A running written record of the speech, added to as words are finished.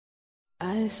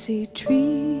I see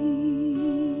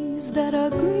trees that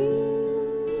are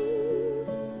green,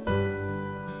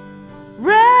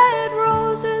 red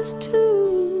roses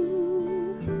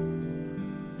too.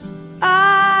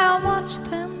 I watch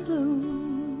them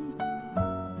bloom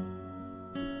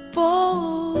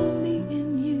for me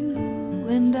and you,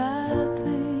 and I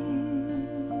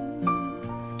think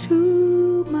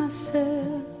to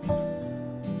myself,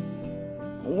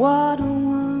 what a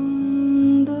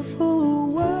wonderful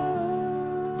world.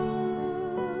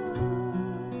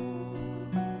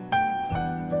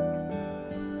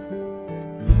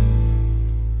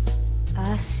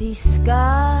 I see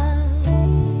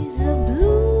skies of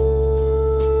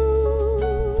blue,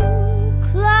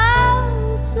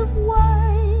 clouds of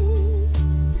white,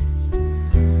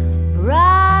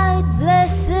 bright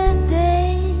blessed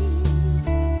days,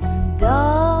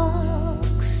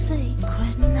 dark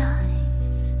sacred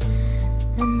nights,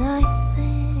 and I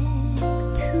think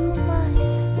to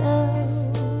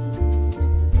myself,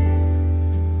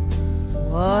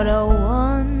 what a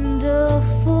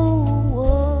wonderful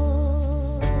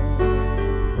world.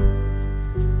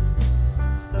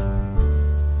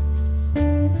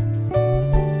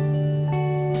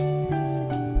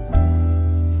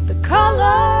 The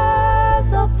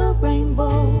colors of the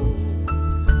rainbow,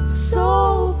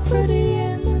 so pretty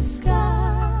in the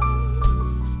sky,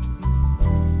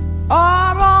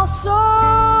 are also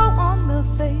on the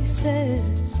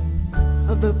faces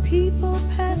of the people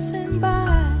passing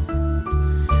by.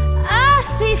 I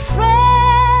see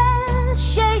friends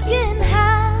shaking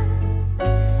hands,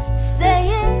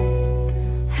 saying,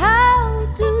 how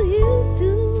do you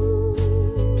do?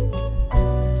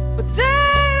 But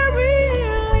they're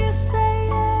really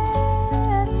saying,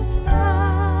 I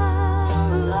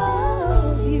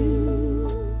love you.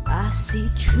 I see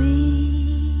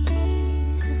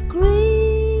trees of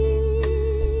green,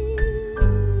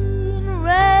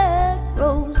 red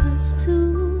roses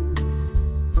too.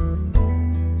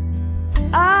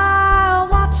 I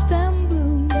watch them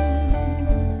bloom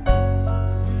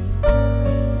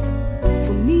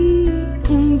for me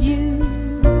and you,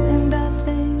 and I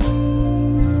think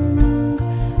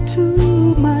to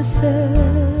myself,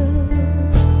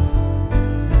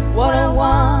 what a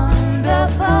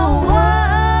wonderful world.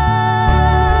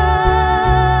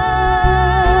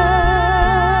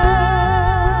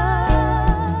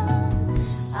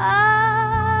 I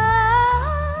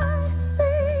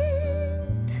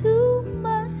think to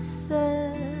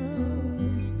myself,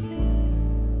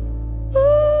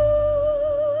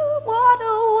 ooh, what a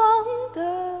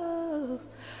wonderful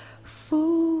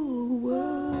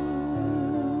world.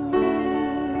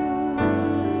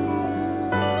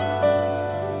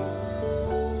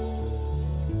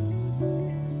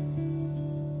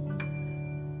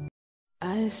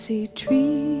 I see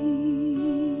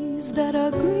trees that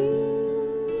are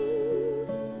green,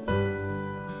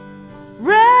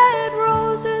 red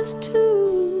roses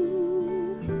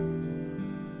too.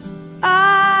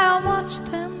 I watch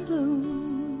them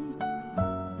bloom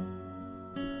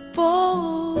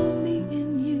for me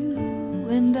and you,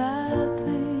 and I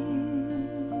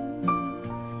think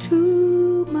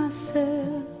to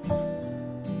myself,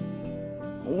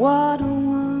 what a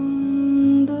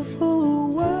wonderful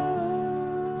world.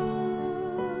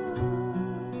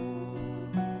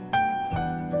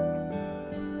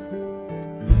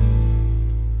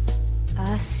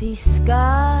 I see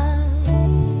skies